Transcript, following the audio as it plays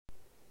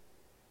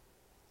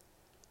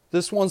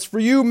This one's for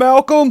you,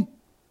 Malcolm.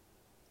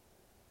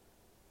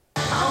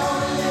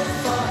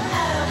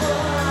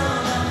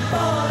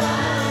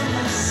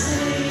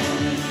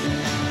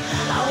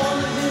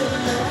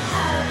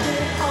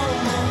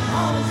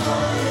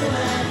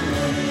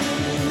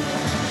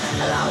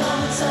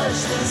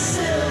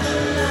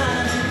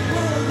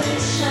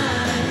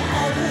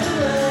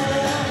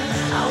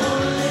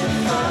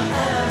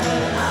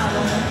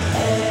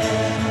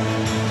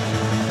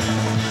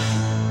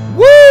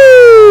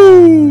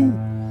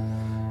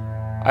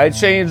 I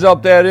changed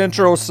up that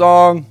intro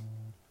song.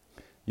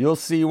 You'll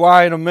see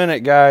why in a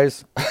minute,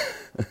 guys.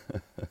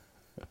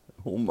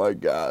 Oh my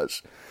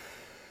gosh.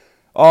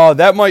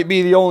 That might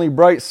be the only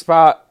bright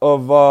spot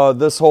of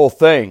this whole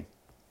thing.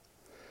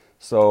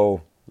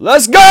 So,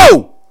 let's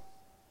go!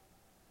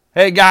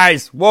 Hey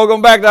guys,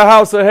 welcome back to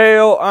House of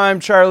Hale. I'm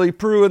Charlie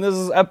Prue, and this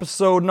is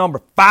episode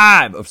number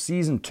 5 of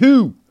season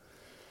 2.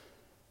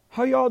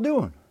 How y'all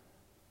doing?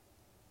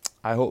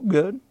 I hope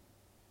good.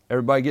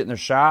 Everybody getting their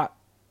shot?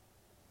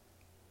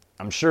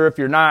 I'm sure if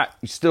you're not,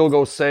 you still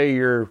go say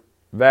you're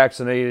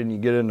vaccinated and you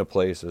get into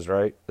places,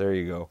 right? There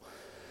you go.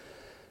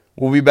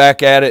 We'll be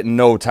back at it in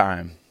no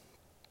time.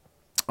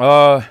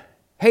 Hey,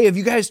 have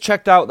you guys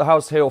checked out the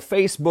House of Hale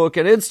Facebook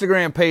and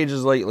Instagram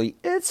pages lately?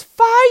 It's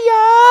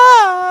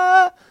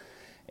fire!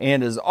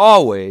 And as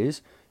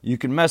always, you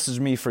can message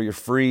me for your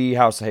free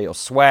House of Hale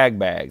swag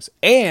bags.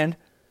 And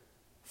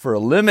for a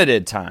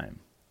limited time,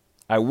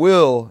 I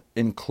will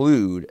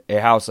include a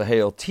House of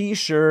Hale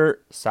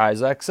t-shirt, size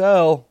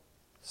XL.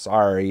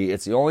 Sorry,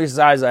 it's the only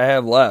size I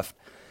have left.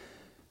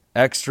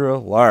 Extra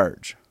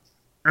large.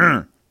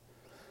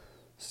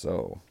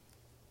 So,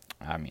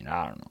 I don't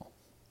know.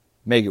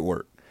 Make it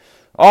work.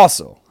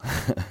 Also,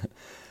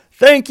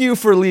 thank you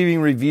for leaving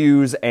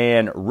reviews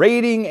and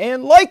rating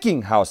and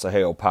liking House of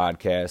Hale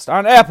podcast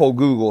on Apple,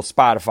 Google,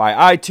 Spotify,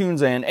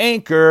 iTunes, and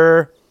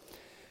Anchor.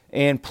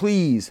 And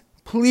please,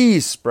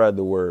 please spread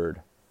the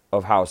word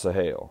of House of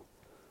Hale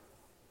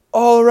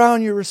all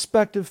around your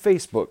respective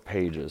Facebook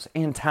pages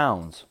and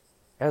towns,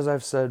 as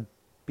I've said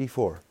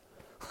before.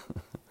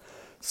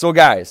 So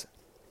guys,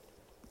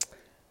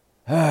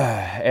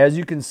 as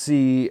you can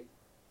see,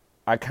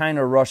 I kind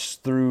of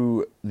rushed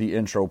through the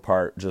intro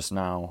part just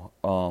now,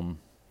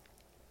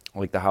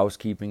 like the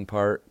housekeeping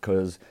part,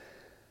 because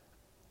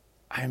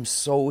I'm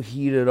so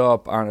heated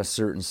up on a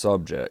certain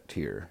subject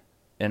here.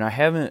 And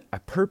I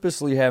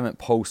purposely haven't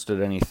posted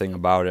anything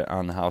about it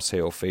on the House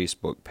Hale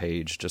Facebook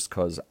page just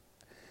because,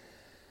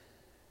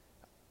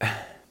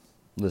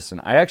 listen,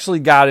 I actually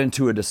got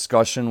into a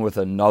discussion with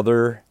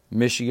another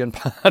Michigan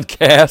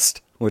podcast,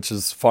 which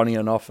is funny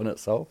enough in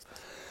itself.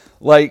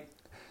 Like,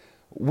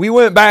 we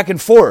went back and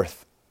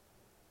forth.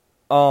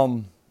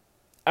 I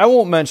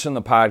won't mention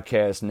the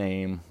podcast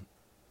name.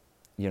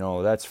 You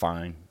know, that's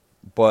fine.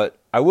 But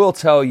I will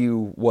tell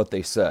you what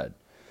they said.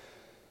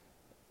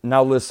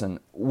 Now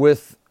listen,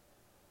 with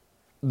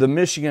the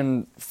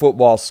Michigan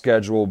football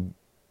schedule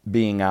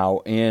being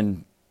out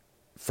and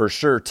for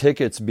sure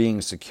tickets being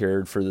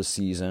secured for the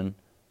season,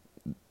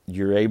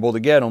 you're able to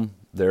get them.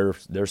 They're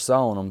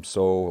selling them.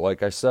 So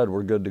like I said,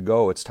 we're good to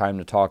go. It's time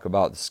to talk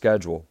about the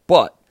schedule,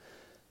 but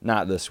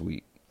not this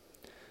week.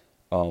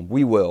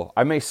 We will.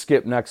 I may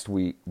skip next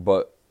week,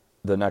 but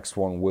the next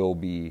one will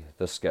be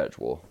the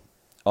schedule.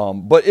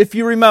 But if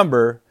you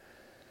remember,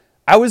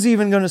 I was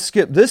even going to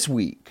skip this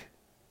week.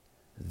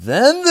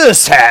 Then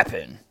this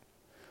happened.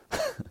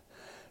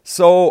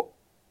 So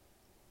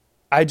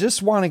I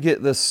just want to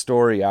get this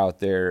story out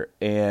there,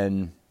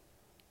 and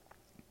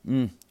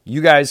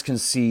you guys can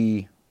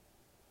see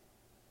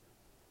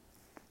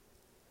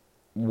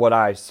what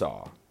I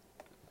saw,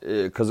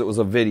 because it was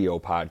a video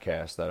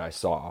podcast that I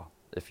saw.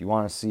 If you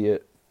want to see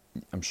it,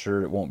 I'm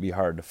sure it won't be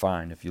hard to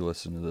find if you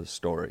listen to this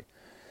story.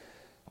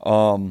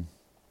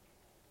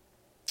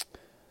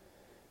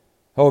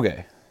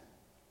 Okay.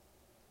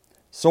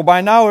 So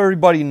by now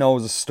everybody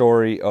knows the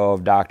story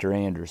of Dr.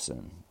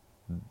 Andersen,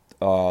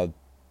 the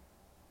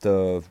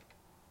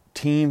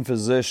team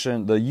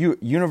physician, the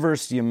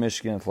University of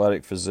Michigan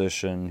athletic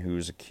physician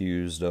who's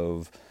accused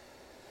of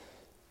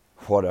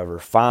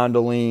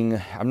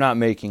fondling. I'm not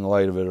making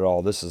light of it at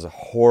all. This is a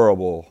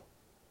horrible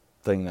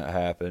thing that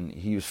happened.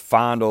 He was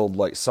fondled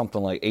like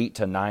something like 800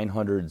 to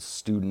 900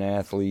 student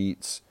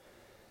athletes.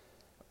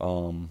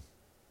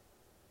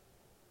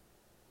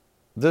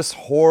 This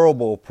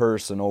horrible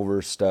person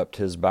overstepped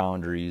his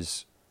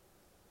boundaries.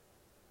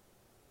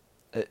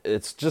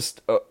 It's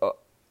just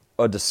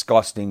a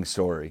disgusting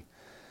story.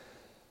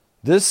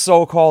 This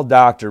so-called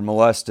doctor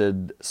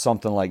molested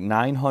something like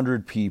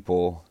 900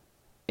 people,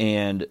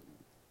 and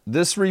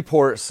this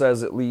report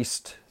says at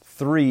least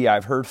 3.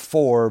 I've heard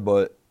 4,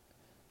 but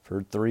I've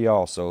heard 3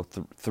 also.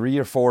 3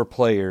 or 4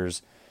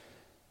 players,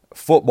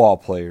 football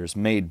players,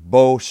 made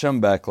Bo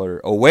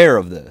Schembechler aware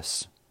of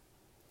this.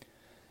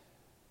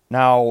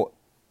 Now,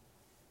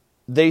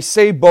 they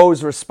say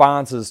Bo's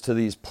responses to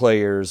these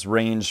players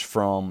range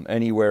from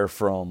anywhere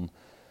from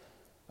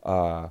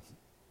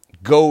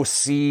go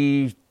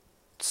see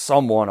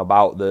someone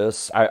about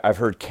this. I've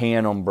heard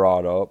Canham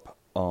brought up,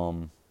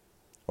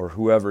 or or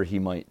whoever he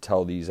might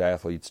tell these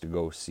athletes to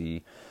go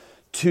see,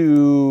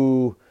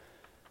 to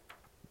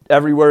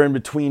everywhere in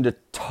between to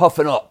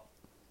toughen up.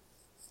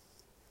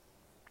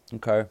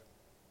 Okay.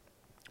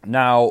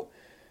 Now,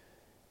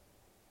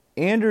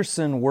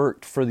 Andersen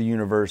worked for the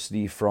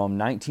university from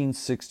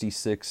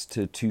 1966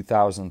 to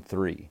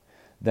 2003.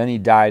 Then he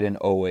died in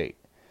 2008.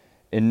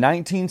 In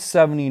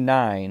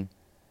 1979,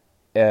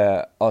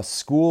 a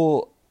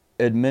school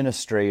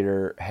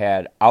administrator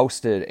had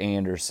ousted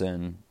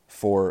Andersen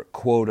for,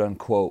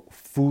 quote-unquote,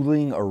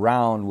 fooling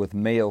around with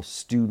male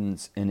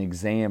students in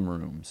exam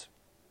rooms.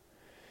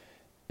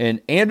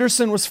 And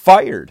Andersen was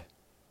fired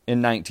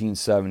in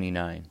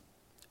 1979.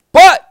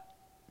 But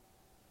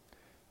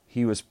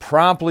he was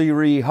promptly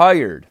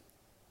rehired.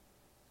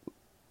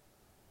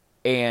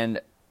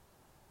 And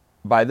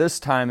by this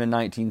time in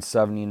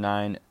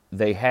 1979,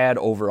 they had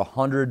over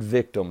 100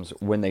 victims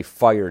when they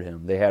fired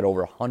him. They had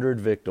over 100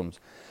 victims.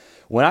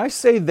 When I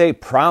say they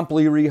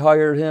promptly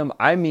rehired him,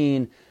 I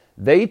mean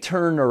they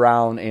turned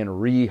around and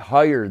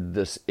rehired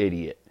this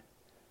idiot.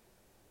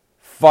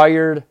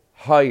 Fired,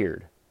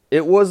 hired.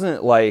 It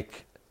wasn't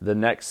like the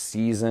next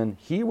season.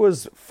 He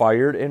was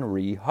fired and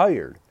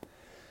rehired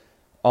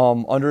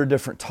under a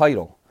different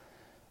title.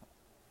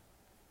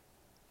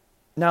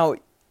 Now,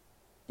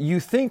 you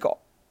think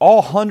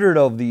all 100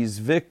 of these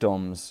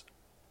victims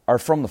are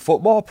from the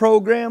football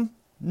program?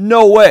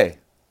 No way.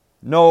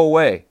 No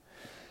way.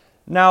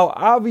 Now,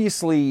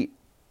 obviously,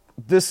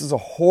 this is a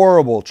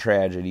horrible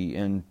tragedy,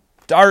 and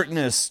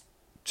darkness,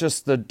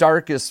 just the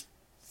darkest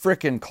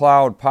frickin'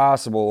 cloud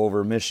possible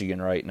over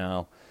Michigan right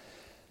now.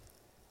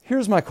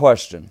 Here's my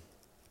question.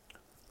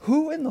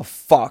 Who in the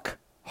fuck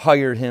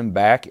hired him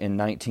back in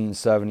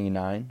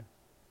 1979?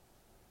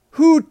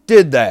 Who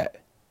did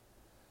that?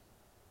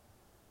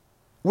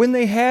 When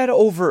they had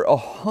over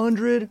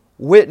 100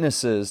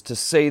 witnesses to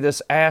say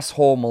this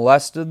asshole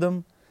molested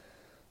them.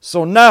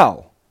 So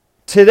now,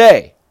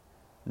 today,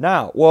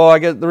 well, I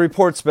guess the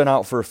report's been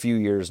out for a few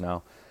years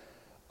now.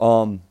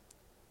 Now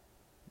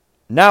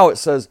it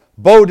says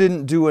Bo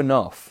didn't do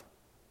enough,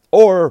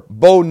 or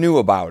Bo knew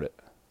about it.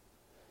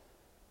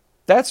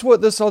 That's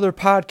what this other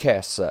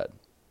podcast said.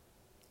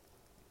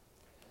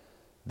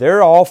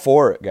 They're all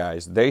for it,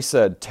 guys. They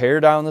said tear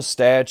down the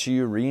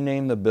statue,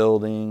 rename the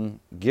building,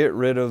 get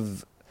rid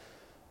of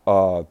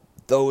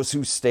those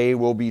who stay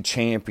will be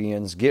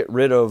champions, get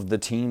rid of the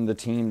team,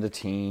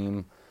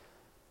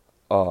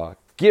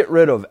 get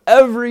rid of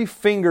every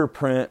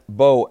fingerprint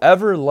Bo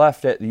ever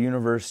left at the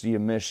University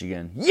of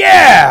Michigan.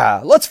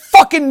 Yeah! Let's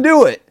fucking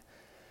do it!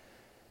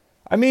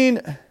 I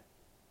mean,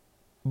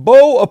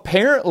 Bo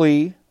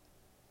apparently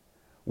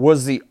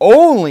was the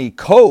only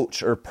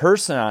coach or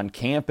person on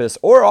campus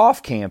or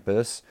off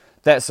campus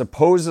that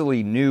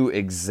supposedly knew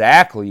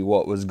exactly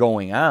what was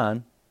going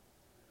on.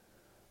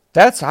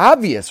 That's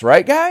obvious,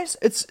 right, guys?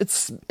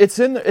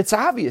 It's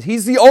obvious.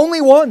 He's the only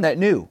one that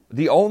knew.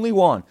 The only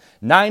one.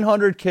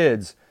 900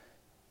 kids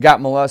got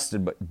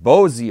molested, but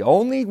Bo's the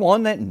only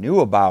one that knew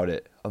about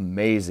it.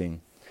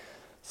 Amazing.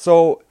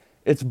 So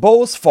it's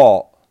Bo's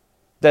fault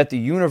that the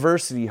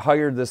university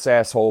hired this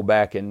asshole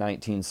back in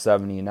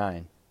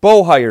 1979.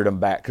 Bo hired him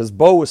back because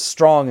Bo was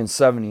strong in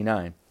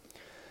 79.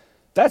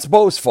 That's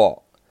Bo's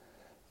fault.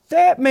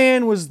 That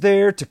man was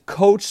there to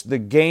coach the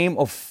game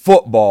of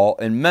football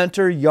and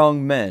mentor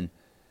young men.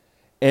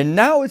 And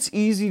now it's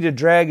easy to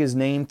drag his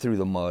name through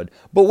the mud.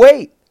 But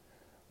wait,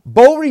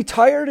 Bo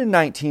retired in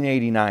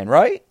 1989,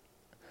 right?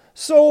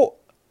 So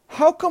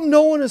how come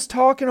no one is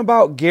talking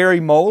about Gary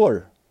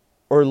Moeller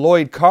or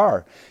Lloyd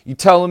Carr? You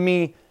telling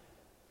me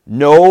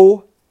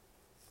no?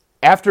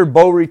 After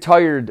Bo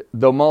retired,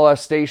 the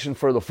molestation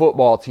for the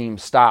football team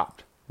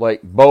stopped.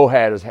 Like Bo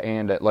had his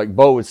hand at, like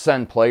Bo would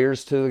send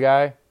players to the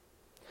guy.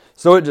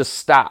 So it just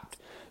stopped.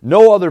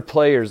 No other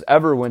players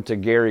ever went to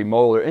Gary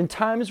Moeller. And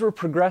times were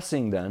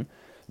progressing then.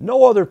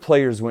 No other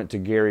players went to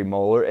Gary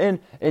Moeller. And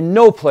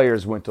no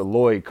players went to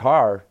Lloyd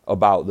Carr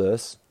about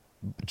this.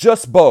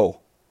 Just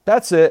Bo.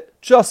 That's it.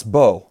 Just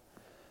Bo.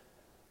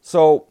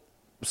 So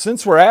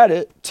since we're at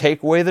it,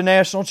 take away the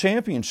national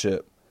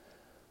championship.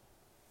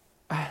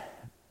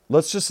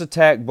 Let's just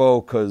attack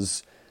Bo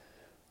because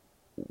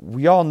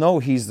we all know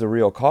he's the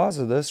real cause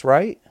of this,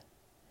 right?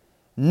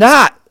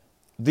 Not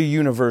the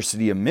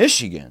University of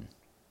Michigan.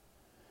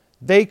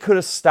 They could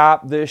have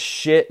stopped this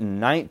shit in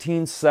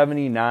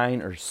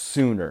 1979 or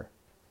sooner.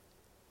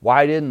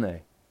 Why didn't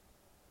they?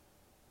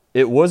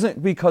 It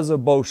wasn't because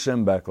of Bo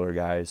Schembechler,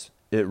 guys.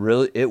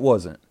 It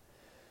wasn't.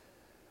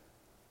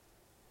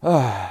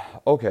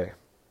 Okay.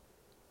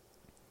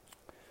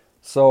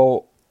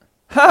 So,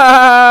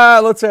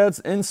 let's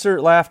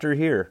insert laughter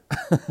here.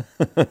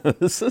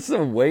 This is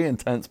a way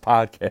intense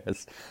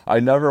podcast. I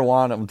never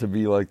want them to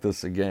be like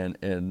this again,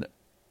 and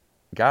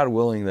God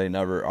willing, they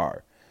never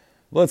are.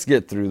 Let's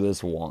get through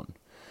this one.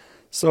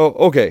 So,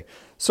 okay.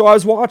 So I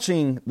was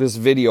watching this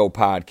video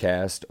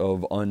podcast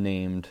of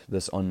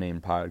this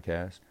unnamed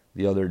podcast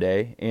the other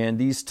day, and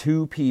these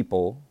two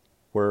people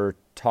were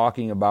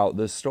talking about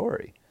this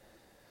story.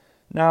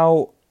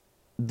 Now,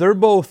 they're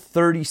both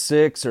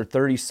 36 or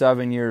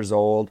 37 years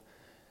old.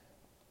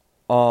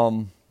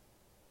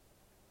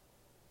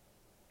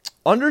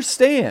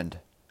 understand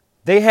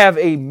they have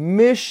a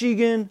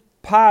Michigan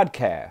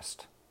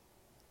podcast.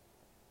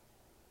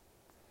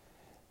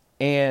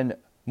 And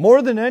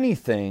more than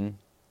anything,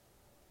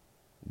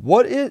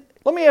 let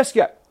me ask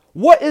you,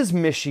 what is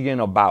Michigan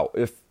about?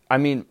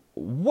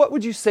 What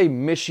would you say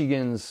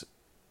Michigan's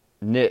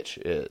niche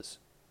is?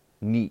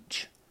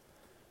 Niche.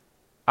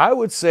 I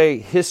would say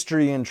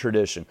history and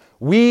tradition.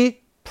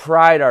 We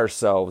pride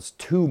ourselves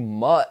too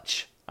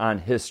much on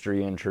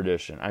history and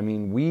tradition.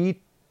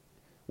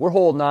 We're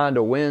holding on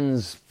to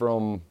wins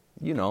from,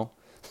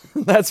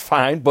 that's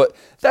fine, but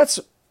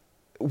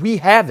we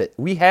have it.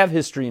 We have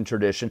history and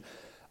tradition.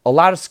 A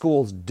lot of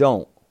schools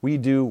don't. We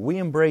do. We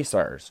embrace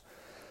ours.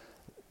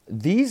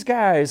 These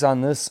guys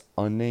on this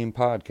unnamed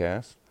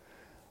podcast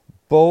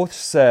both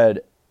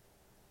said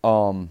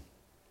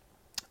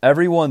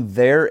everyone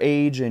their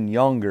age and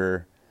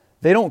younger,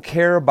 they don't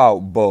care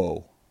about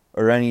Bo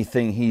or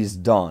anything he's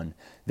done.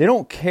 They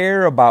don't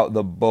care about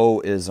the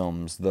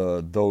Bo-isms,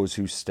 those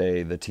who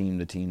stay, the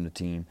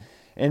team.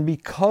 And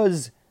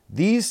because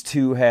these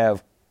two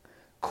have,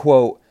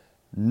 quote,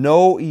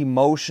 no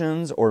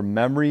emotions or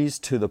memories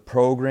to the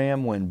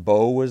program when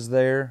Bo was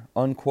there,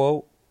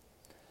 unquote,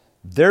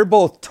 they're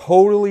both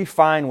totally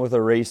fine with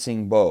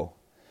erasing Bo.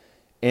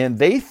 And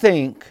they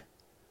think,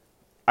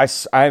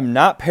 I'm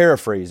not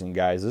paraphrasing,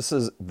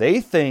 guys. They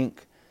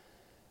think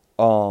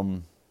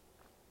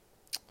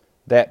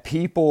that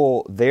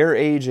people their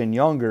age and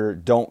younger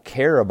don't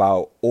care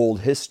about old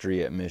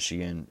history at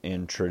Michigan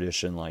and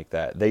tradition like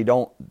that. They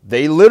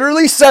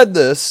literally said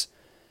this.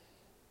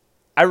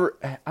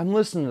 I'm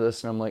listening to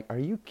this and I'm like, are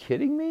you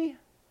kidding me?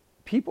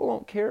 People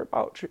don't care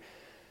about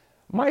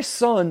my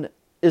son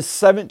is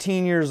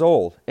 17 years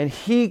old, and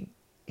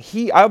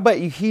I'll bet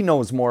you he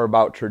knows more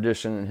about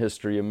tradition and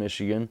history of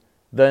Michigan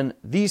than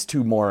these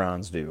two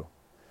morons do.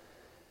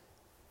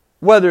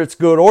 Whether it's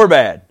good or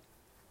bad.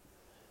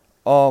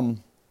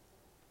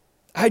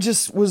 I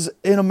just was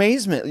in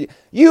amazement.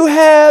 You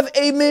have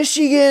a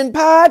Michigan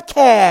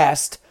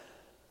podcast.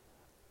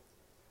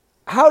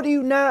 How do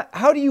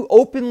you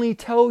openly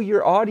tell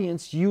your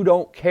audience you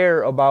don't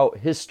care about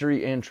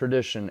history and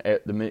tradition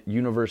at the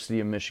University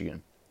of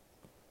Michigan?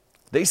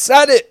 They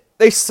said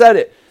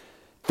it.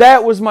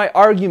 That was my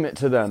argument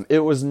to them. It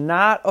was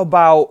not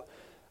about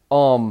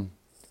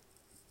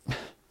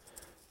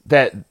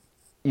that,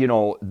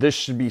 this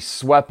should be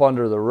swept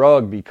under the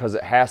rug because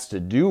it has to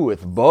do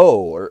with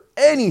Bo or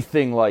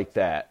anything like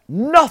that.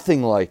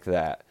 Nothing like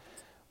that.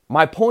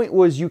 My point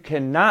was, you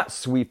cannot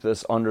sweep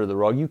this under the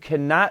rug. You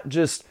cannot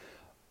just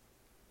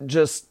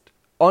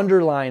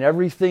underline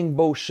everything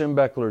Bo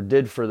Schembechler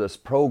did for this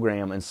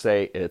program and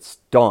say it's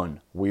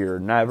done. We're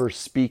never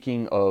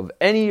speaking of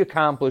any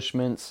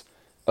accomplishments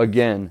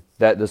again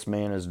that this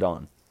man has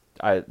done.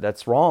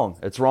 That's wrong.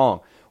 It's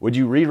wrong. Would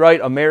you rewrite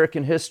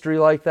American history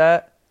like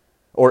that?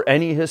 Or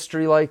any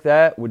history like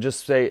that? Would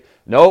just say,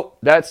 nope,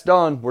 that's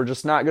done. We're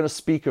just not going to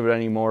speak of it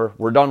anymore.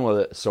 We're done with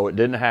it. So it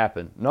didn't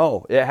happen.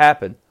 No, it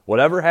happened.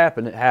 Whatever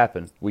happened, it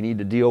happened. We need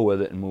to deal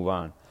with it and move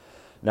on.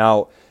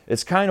 Now,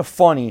 it's kind of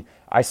funny.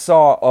 I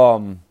saw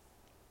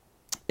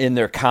in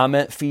their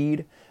comment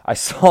feed, I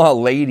saw a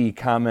lady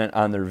comment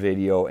on their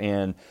video,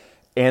 and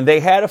they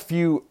had a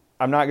few,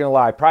 I'm not going to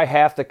lie, probably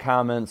half the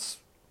comments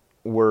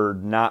were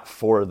not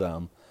for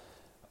them.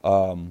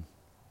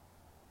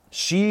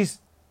 She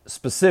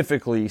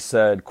specifically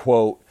said,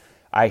 quote,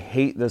 I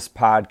hate this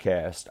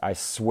podcast. I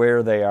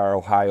swear they are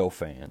Ohio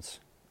fans,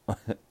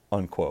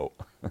 unquote.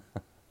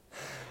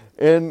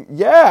 And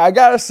yeah, I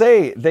gotta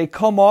say, they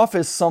come off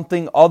as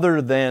something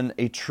other than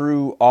a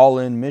true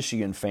all-in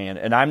Michigan fan.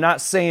 And I'm not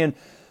saying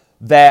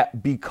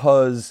that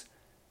because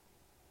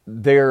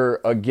they're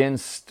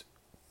against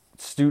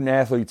student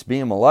athletes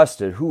being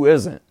molested. Who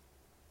isn't?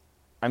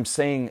 I'm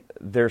saying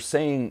they're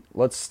saying,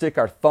 let's stick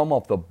our thumb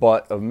up the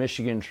butt of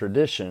Michigan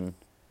tradition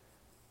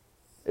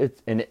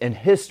in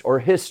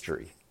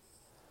history.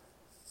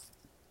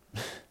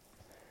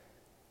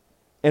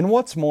 And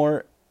what's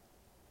more,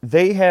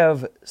 they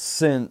have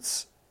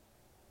since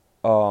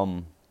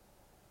went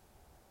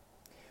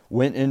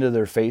into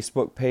their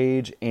Facebook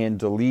page and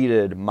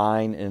deleted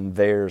mine and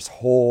theirs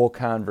whole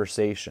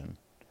conversation.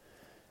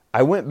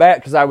 I went back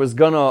because I was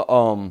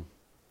gonna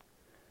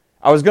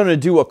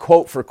do a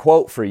quote for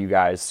quote for you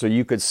guys so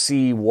you could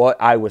see what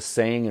I was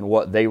saying, and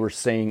what they were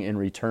saying in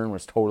return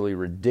was totally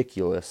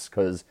ridiculous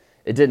because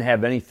it didn't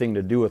have anything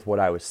to do with what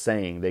I was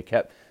saying. They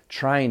kept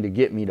trying to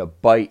get me to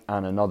bite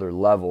on another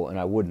level, and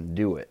I wouldn't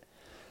do it.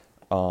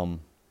 And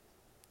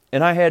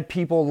I had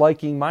people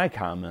liking my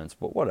comments,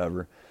 but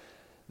whatever.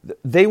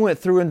 They went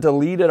through and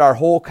deleted our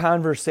whole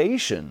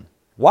conversation.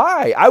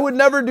 Why? I would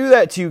never do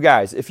that to you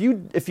guys. If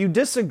you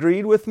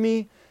disagreed with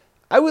me,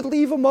 I would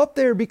leave them up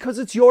there because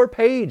it's your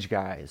page,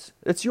 guys.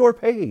 It's your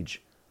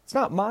page. It's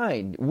not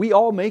mine. We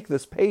all make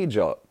this page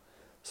up.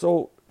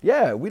 So,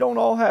 yeah, we don't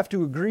all have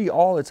to agree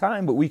all the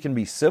time, but we can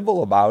be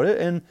civil about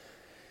it.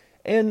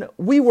 And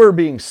we were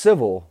being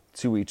civil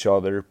to each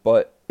other,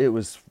 but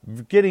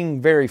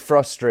getting very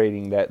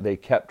frustrating that they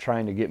kept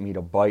trying to get me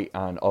to bite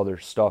on other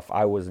stuff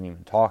I wasn't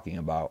even talking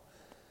about.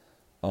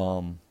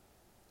 I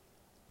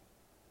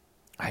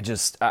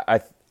just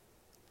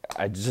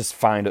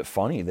find it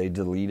funny. They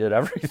deleted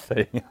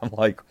everything. I'm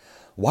like,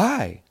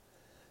 why?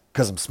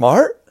 Because I'm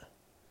smart?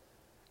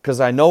 Because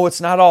I know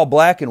it's not all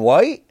black and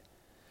white?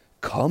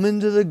 Come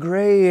into the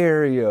gray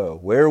area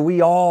where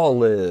we all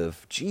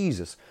live.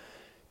 Jesus.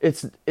 I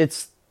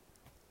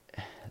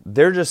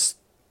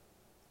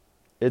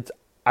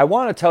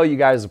want to tell you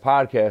guys the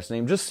podcast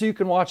name just so you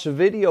can watch the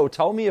video.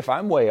 Tell me if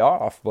I'm way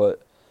off,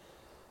 but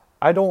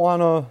I don't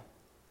want to.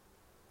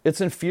 It's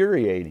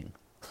infuriating.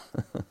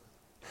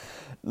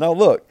 Now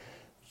look,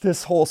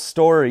 this whole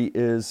story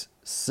is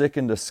sick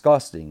and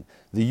disgusting.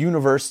 The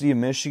University of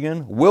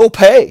Michigan will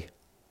pay.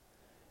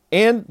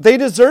 And they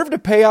deserve to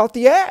pay out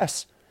the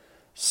ass.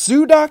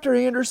 Sue Dr.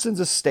 Andersen's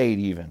estate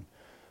even.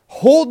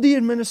 Hold the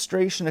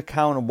administration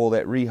accountable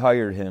that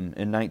rehired him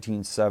in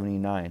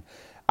 1979.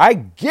 I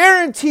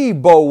guarantee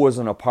Bo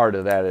wasn't a part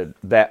of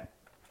that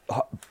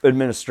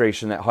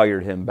administration that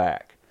hired him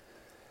back.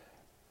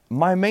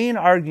 My main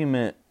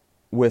argument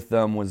with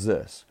them was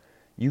this.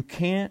 You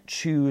can't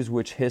choose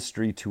which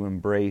history to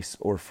embrace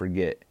or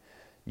forget.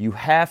 You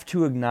have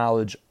to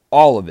acknowledge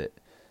all of it.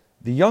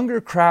 The younger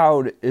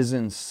crowd is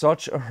in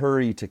such a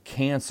hurry to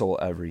cancel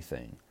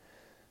everything.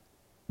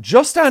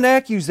 Just on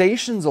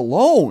accusations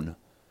alone.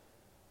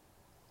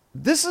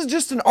 This is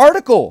just an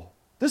article.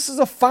 This is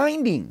a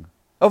finding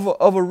of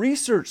a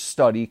research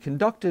study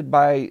conducted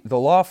by the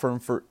law firm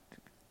for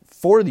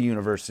the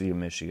University of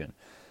Michigan.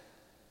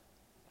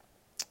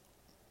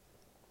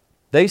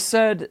 They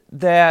said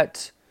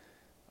that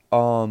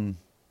you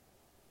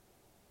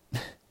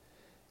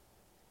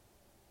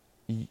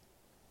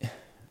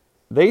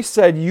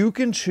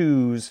can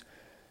choose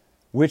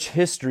which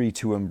history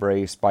to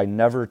embrace by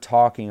never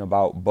talking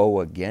about Bo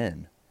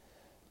again,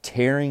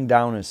 tearing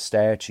down his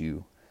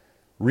statue,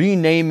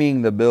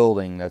 renaming the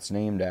building that's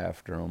named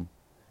after him.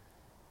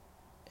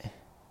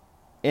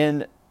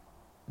 And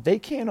they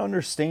can't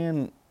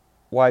understand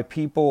why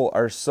people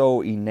are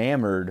so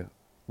enamored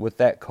with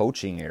that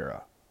coaching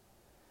era.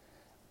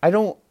 I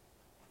don't...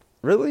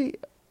 Really?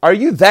 Are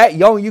you that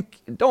young? You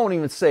don't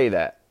even say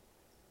that.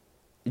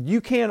 You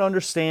can't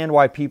understand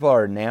why people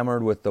are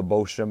enamored with the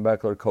Bo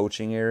Schembechler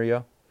coaching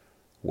area?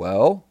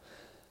 Well,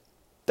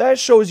 that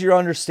shows your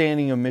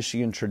understanding of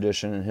Michigan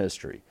tradition and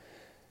history.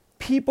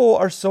 People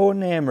are so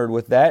enamored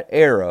with that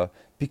era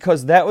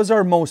because that was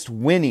our most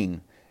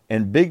winning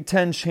and Big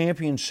Ten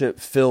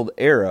championship-filled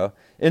era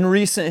in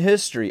recent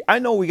history. I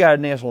know we got a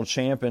national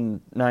champ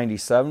in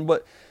 97,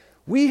 but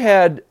we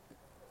had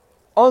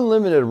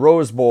unlimited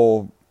Rose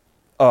Bowl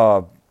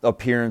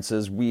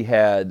appearances. We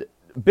had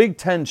Big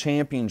Ten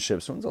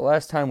championships. When's the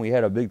last time we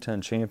had a Big Ten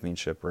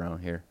championship around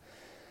here?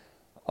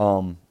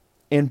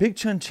 And Big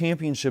Ten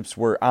championships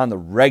were on the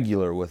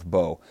regular with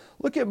Bo.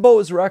 Look at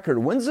Bo's record.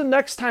 When's the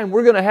next time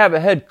we're going to have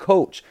a head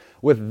coach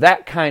with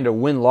that kind of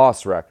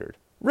win-loss record?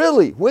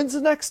 Really? When's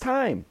the next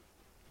time?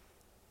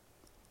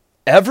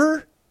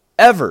 Ever?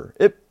 Ever?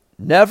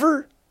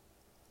 Never?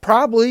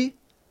 Probably.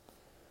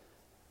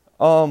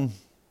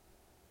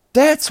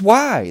 That's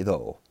why,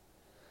 though.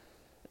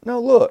 Now,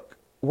 look.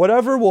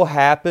 Whatever will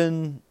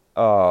happen,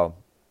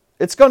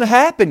 it's going to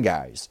happen,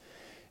 guys.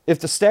 If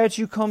the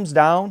statue comes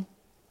down,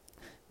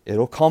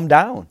 it'll come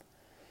down.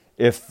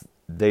 If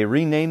they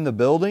rename the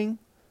building,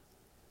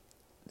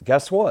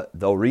 guess what?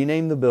 They'll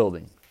rename the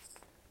building.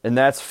 And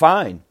that's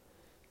fine.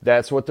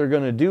 That's what they're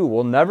going to do.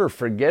 We'll never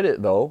forget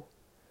it, though.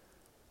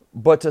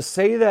 But to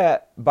say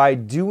that by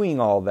doing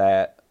all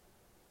that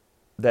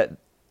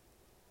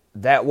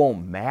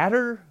won't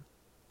matter,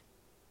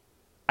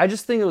 I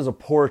just think it was a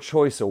poor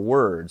choice of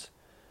words.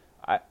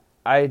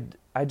 I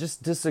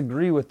just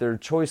disagree with their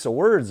choice of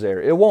words there.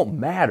 It won't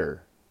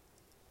matter.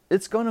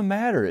 It's going to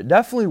matter. It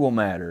definitely will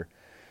matter.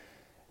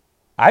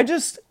 I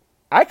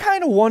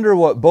kind of wonder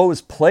what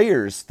Bo's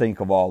players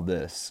think of all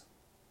this.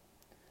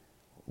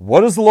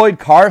 What does Lloyd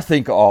Carr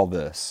think of all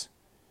this?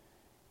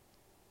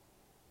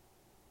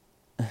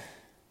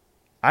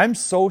 I'm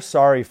so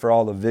sorry for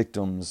all the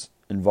victims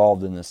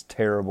involved in this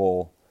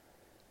terrible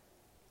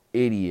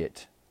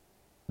idiot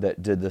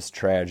that did this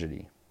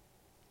tragedy.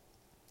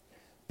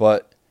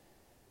 But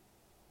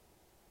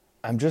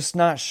I'm just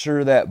not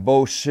sure that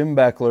Bo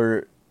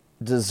Schembechler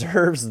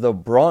deserves the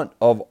brunt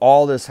of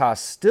all this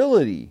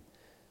hostility.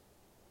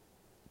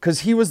 Because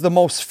he was the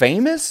most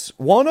famous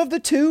one of the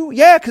two?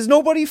 Yeah, because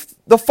nobody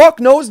the fuck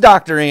knows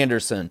Dr.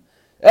 Andersen.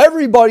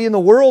 Everybody in the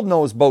world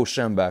knows Bo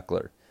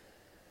Schembechler.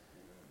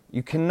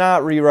 You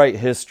cannot rewrite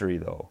history,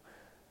 though.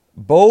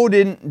 Bo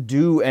didn't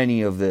do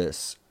any of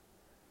this.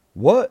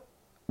 What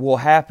will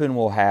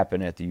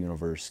happen at the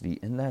university,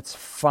 and that's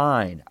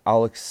fine.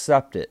 I'll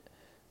accept it.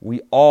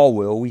 We all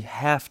will. We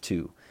have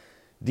to.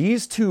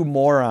 These two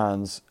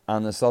morons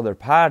on this other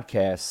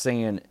podcast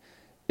saying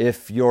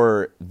if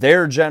you're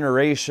their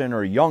generation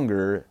or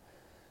younger,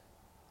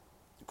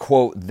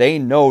 quote, they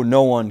know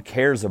no one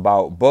cares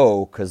about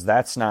Bo because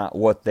that's not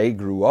what they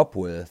grew up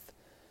with.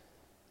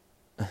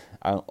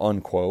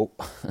 unquote.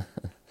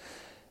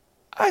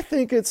 I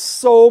think it's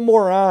so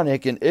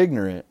moronic and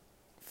ignorant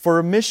for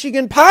a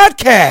Michigan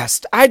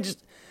podcast.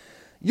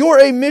 You're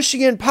a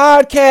Michigan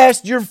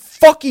podcast. You're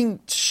fucking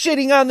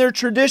shitting on their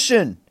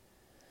tradition.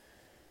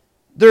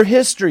 Their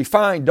history.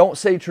 Fine, don't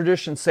say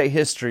tradition, say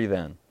history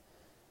then.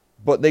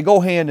 But they go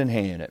hand in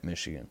hand at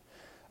Michigan.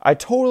 I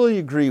totally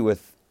agree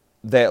with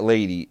that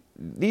lady.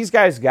 These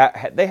guys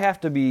they have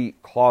to be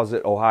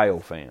closet Ohio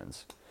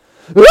fans.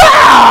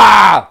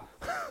 Ah!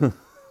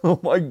 Oh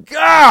my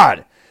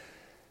God.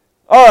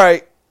 All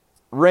right.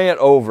 Rant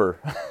over.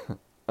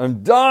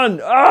 I'm done.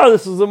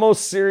 This is the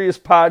most serious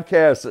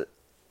podcast.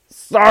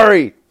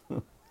 Sorry.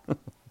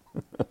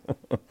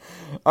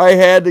 I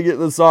had to get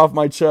this off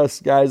my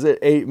chest, guys. It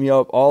ate me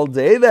up all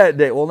day that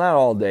day. Well, not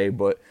all day,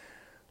 but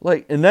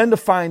and then to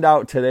find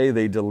out today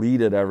they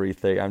deleted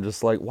everything. I'm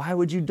just like, why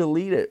would you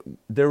delete it?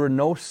 There were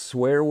no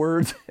swear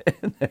words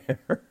in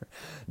there.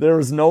 There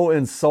was no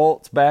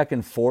insults back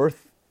and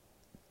forth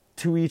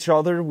to each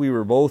other. We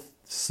were both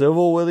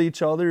civil with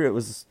each other. It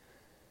was,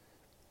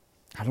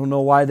 I don't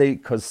know why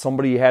because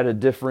somebody had a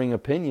differing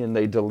opinion,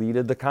 they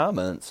deleted the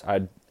comments.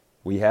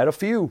 We had a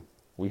few.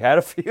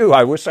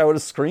 I wish I would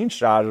have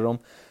screenshotted them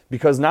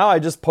because now I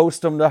just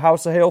post them to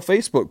House of Hail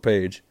Facebook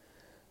page.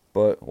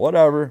 But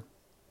whatever.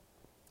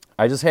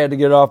 I just had to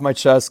get it off my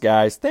chest,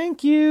 guys.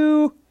 Thank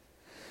you.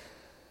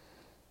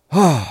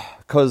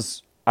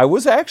 Because I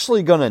was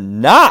actually going to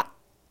not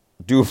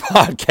do a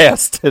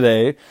podcast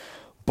today,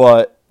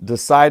 but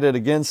decided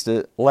against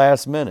it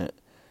last minute.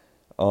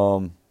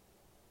 The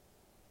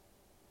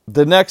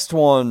next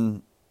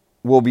one,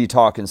 we'll be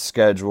talking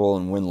schedule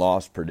and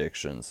win-loss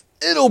predictions.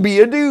 It'll be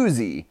a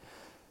doozy.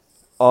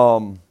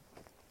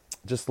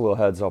 Just a little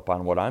heads up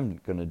on what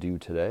I'm going to do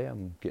today.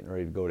 I'm getting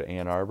ready to go to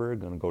Ann Arbor.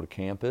 Going to go to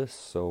campus.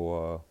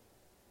 So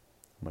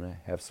I'm going to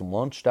have some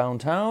lunch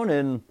downtown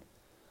and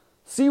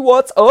see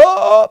what's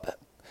up.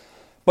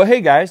 But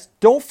hey, guys,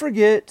 don't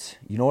forget,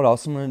 you know what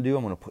else I'm going to do?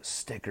 I'm going to put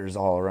stickers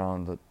all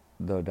around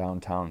the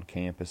downtown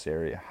campus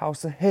area.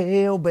 House of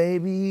Hail,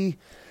 baby.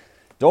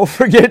 Don't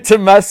forget to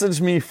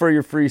message me for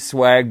your free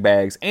swag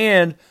bags.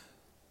 And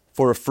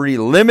for a free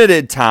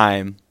limited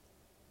time,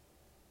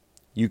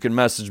 you can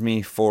message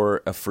me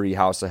for a free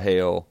House of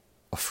Hail,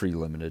 for a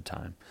limited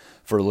time.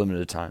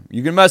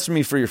 You can message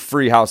me for your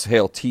free House of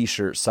Hail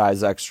t-shirt,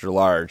 size extra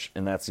large.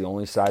 And that's the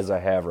only size I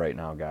have right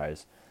now,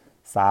 guys.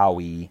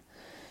 Sorry.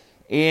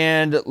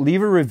 And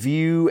leave a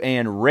review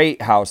and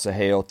rate House of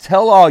Hail.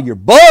 Tell all your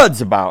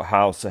buds about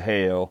House of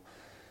Hail.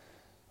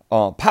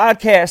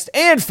 Podcast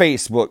and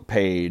Facebook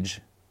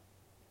page.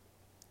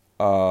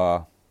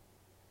 And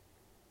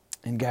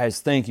guys,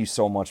 thank you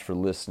so much for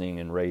listening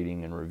and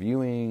rating and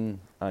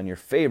reviewing on your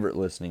favorite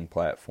listening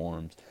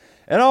platforms.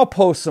 And I'll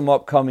post some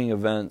upcoming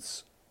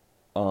events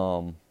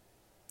on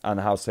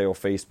the House of Hail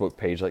Facebook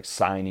page, like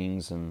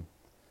signings and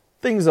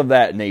things of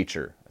that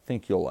nature. I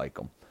think you'll like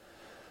them.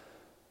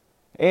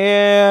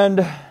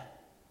 And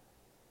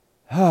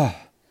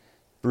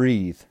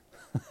breathe.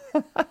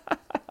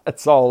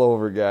 It's all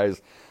over,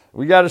 guys.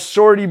 We got a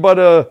shorty but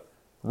a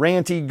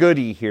ranty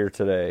goodie here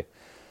today.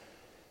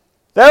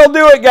 That'll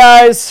do it,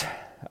 guys.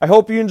 I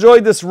hope you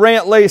enjoyed this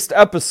rant-laced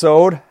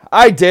episode.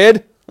 I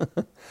did.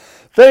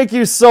 Thank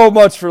you so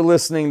much for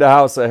listening to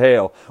House of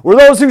Hail, where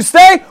those who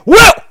stay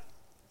will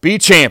be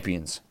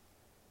champions.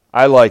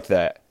 I like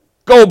that.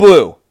 Go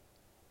Blue.